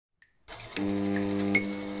I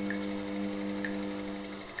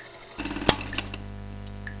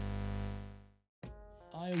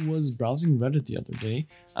was browsing Reddit the other day,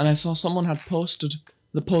 and I saw someone had posted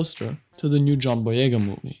the poster to the new John Boyega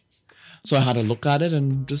movie. So I had a look at it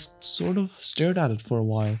and just sort of stared at it for a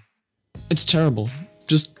while. It's terrible.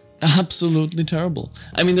 Just absolutely terrible.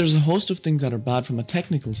 I mean, there's a host of things that are bad from a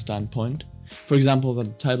technical standpoint. For example, that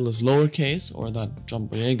the title is lowercase, or that John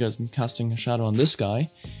Boyega isn't casting a shadow on this guy.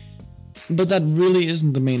 But that really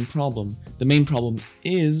isn't the main problem. The main problem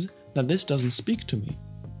is that this doesn't speak to me.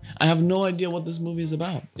 I have no idea what this movie is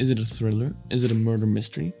about. Is it a thriller? Is it a murder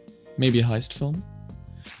mystery? Maybe a heist film?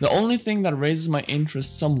 The only thing that raises my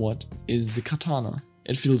interest somewhat is the katana.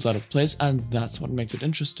 It feels out of place, and that's what makes it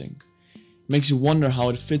interesting. It makes you wonder how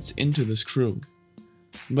it fits into this crew.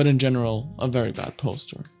 But in general, a very bad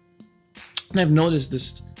poster. And I've noticed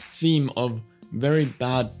this theme of very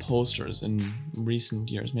bad posters in recent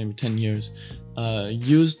years, maybe 10 years,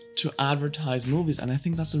 used to advertise movies, and I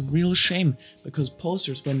think that's a real shame, because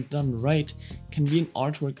posters, when done right, can be an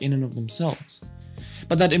artwork in and of themselves.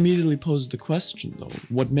 But that immediately poses the question though,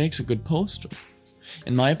 what makes a good poster?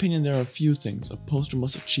 In my opinion, there are a few things a poster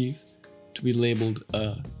must achieve to be labeled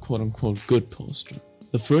a quote-unquote good poster.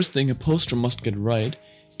 The first thing a poster must get right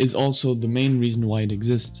is also the main reason why it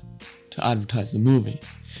exists, to advertise the movie.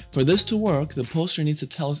 For this to work, the poster needs to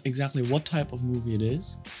tell us exactly what type of movie it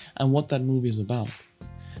is and what that movie is about.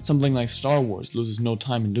 Something like Star Wars loses no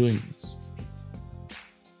time in doing this.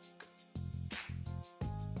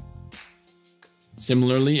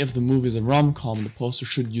 Similarly, if the movie is a rom-com, the poster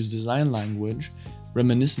should use design language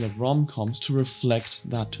reminiscent of rom-coms to reflect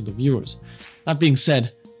that to the viewers. That being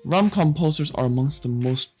said, rom-com posters are amongst the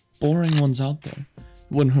most boring ones out there.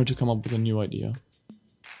 It wouldn't hurt to come up with a new idea.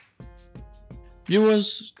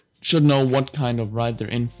 Viewers should know what kind of ride they're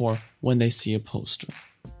in for when they see a poster.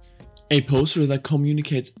 A poster that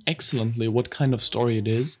communicates excellently what kind of story it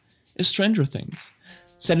is Stranger Things.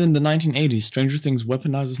 Set in the 1980s, Stranger Things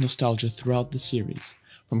weaponizes nostalgia throughout the series.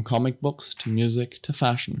 From comic books to music to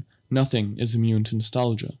fashion, nothing is immune to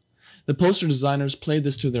nostalgia. The poster designers played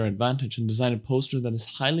this to their advantage and designed a poster that is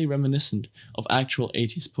highly reminiscent of actual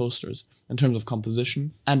 80s posters in terms of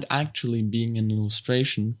composition and actually being an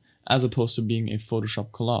illustration as opposed to being a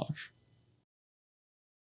Photoshop collage.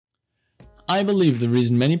 I believe the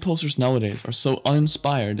reason many posters nowadays are so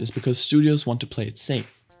uninspired is because studios want to play it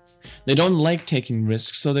safe. They don't like taking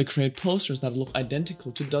risks, so they create posters that look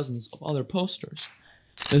identical to dozens of other posters.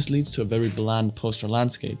 This leads to a very bland poster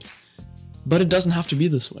landscape, but it doesn't have to be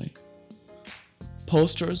this way.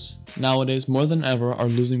 Posters, nowadays more than ever, are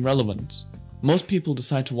losing relevance. Most people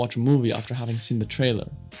decide to watch a movie after having seen the trailer.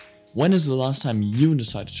 When is the last time you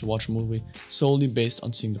decided to watch a movie solely based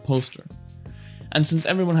on seeing the poster? And since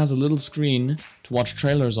everyone has a little screen to watch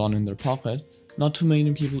trailers on in their pocket, not too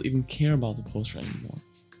many people even care about the poster anymore.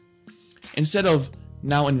 Instead of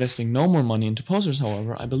now investing no more money into posters,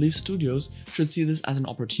 however, I believe studios should see this as an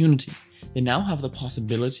opportunity. They now have the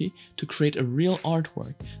possibility to create a real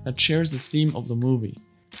artwork that shares the theme of the movie.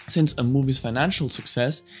 Since a movie's financial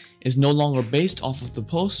success is no longer based off of the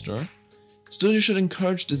poster, studios should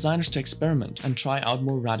encourage designers to experiment and try out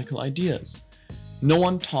more radical ideas. No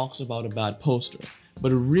one talks about a bad poster,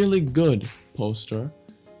 but a really good poster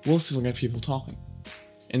will still get people talking.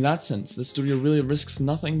 In that sense, the studio really risks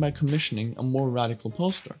nothing by commissioning a more radical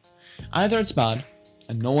poster. Either it's bad,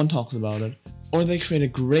 and no one talks about it, or they create a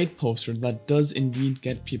great poster that does indeed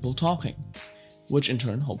get people talking, which in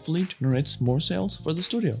turn hopefully generates more sales for the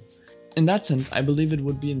studio. In that sense, I believe it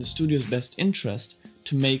would be in the studio's best interest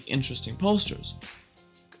to make interesting posters.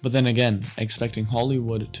 But then again, expecting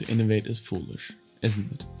Hollywood to innovate is foolish,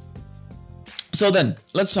 isn't it? So then,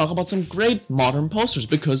 let's talk about some great modern posters,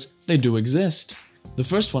 because they do exist. The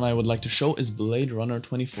first one I would like to show is Blade Runner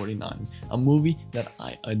 2049, a movie that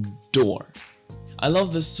I adore. I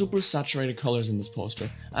love the super saturated colors in this poster,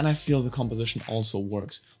 and I feel the composition also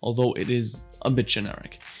works, although it is a bit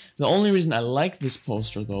generic. The only reason I like this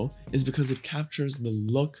poster though is because it captures the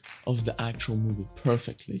look of the actual movie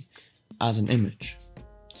perfectly as an image.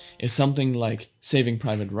 If something like Saving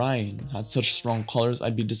Private Ryan had such strong colors,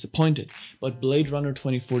 I'd be disappointed, but Blade Runner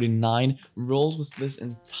 2049 rolls with this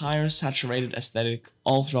entire saturated aesthetic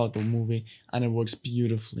all throughout the movie, and it works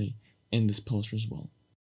beautifully in this poster as well.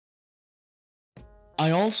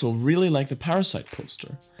 I also really like the Parasite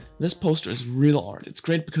poster. This poster is real art. It's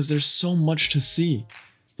great because there's so much to see.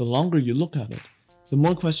 The longer you look at it, the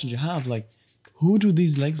more questions you have, like, who do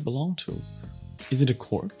these legs belong to? Is it a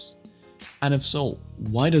corpse? And if so,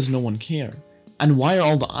 why does no one care? And why are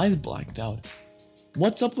all the eyes blacked out?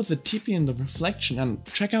 What's up with the teepee and the reflection? And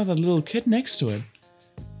check out that little kid next to it.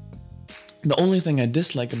 The only thing I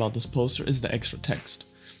dislike about this poster is the extra text.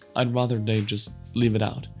 I'd rather they just leave it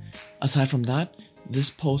out. Aside from that, this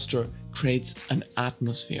poster creates an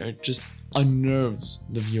atmosphere. It just unnerves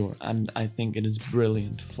the viewer, and I think it is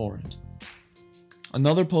brilliant for it.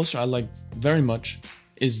 Another poster I like very much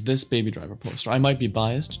is this Baby Driver poster. I might be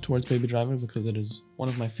biased towards Baby Driver because it is one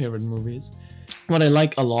of my favorite movies. What I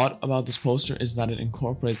like a lot about this poster is that it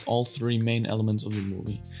incorporates all three main elements of the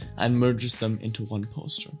movie and merges them into one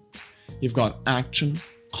poster. You've got action,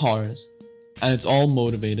 cars, and it's all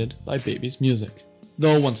motivated by Baby's music.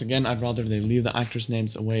 Though, once again, I'd rather they leave the actors'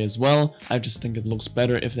 names away as well. I just think it looks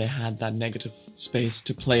better if they had that negative space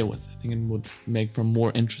to play with. I think it would make for a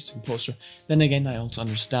more interesting poster. Then again, I also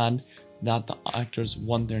understand that the actors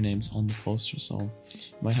want their names on the poster, so you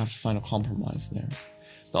might have to find a compromise there.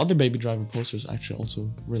 The other Baby Driver poster is actually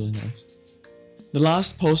also really nice. The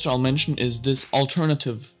last poster I'll mention is this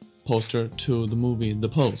alternative poster to the movie The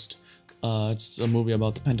Post. It's a movie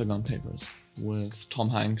about the Pentagon Papers with Tom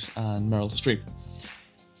Hanks and Meryl Streep.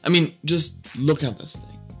 I mean, just look at this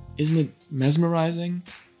thing. Isn't it mesmerizing?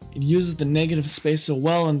 It uses the negative space so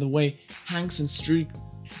well, and the way Hanks and Streep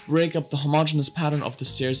break up the homogeneous pattern of the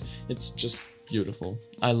stairs, it's just beautiful.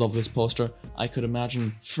 I love this poster. I could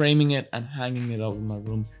imagine framing it and hanging it up in my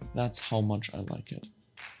room. That's how much I like it.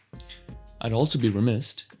 I'd also be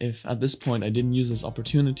remiss if at this point I didn't use this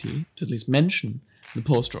opportunity to at least mention the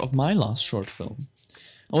poster of my last short film.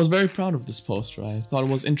 I was very proud of this poster. I thought it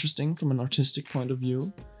was interesting from an artistic point of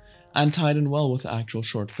view and tied in well with the actual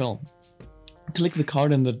short film. Click the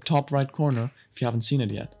card in the top right corner if you haven't seen it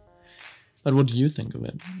yet. But what do you think of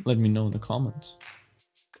it? Let me know in the comments.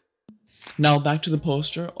 Now back to the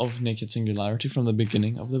poster of Naked Singularity from the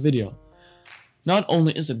beginning of the video. Not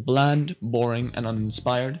only is it bland, boring, and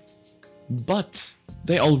uninspired, but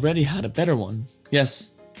they already had a better one.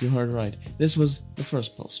 Yes, you heard right. This was the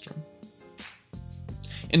first poster.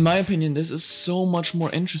 In my opinion, this is so much more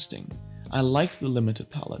interesting. I like the limited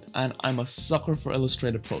palette, and I'm a sucker for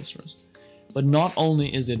illustrated posters. But not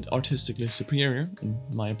only is it artistically superior, in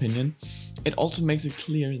my opinion, it also makes it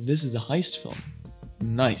clear this is a heist film.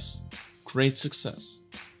 Nice. Great success.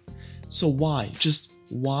 So why? Just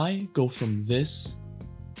why go from this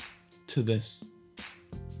to this?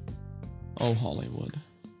 Oh, Hollywood.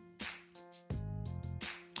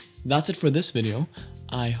 That's it for this video.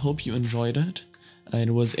 I hope you enjoyed it.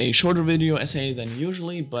 It was a shorter video essay than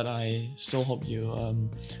usually, but I still hope you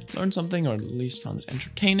learned something or at least found it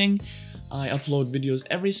entertaining. I upload videos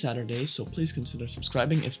every Saturday, so please consider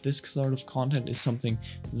subscribing if this sort of content is something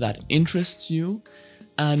that interests you.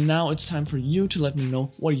 And now it's time for you to let me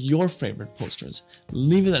know what are your favorite posters.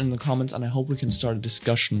 Leave it in the comments, and I hope we can start a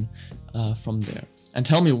discussion from there. And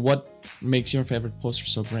tell me what makes your favorite poster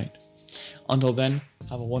so great. Until then,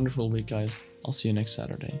 have a wonderful week, guys. I'll see you next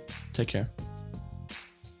Saturday. Take care.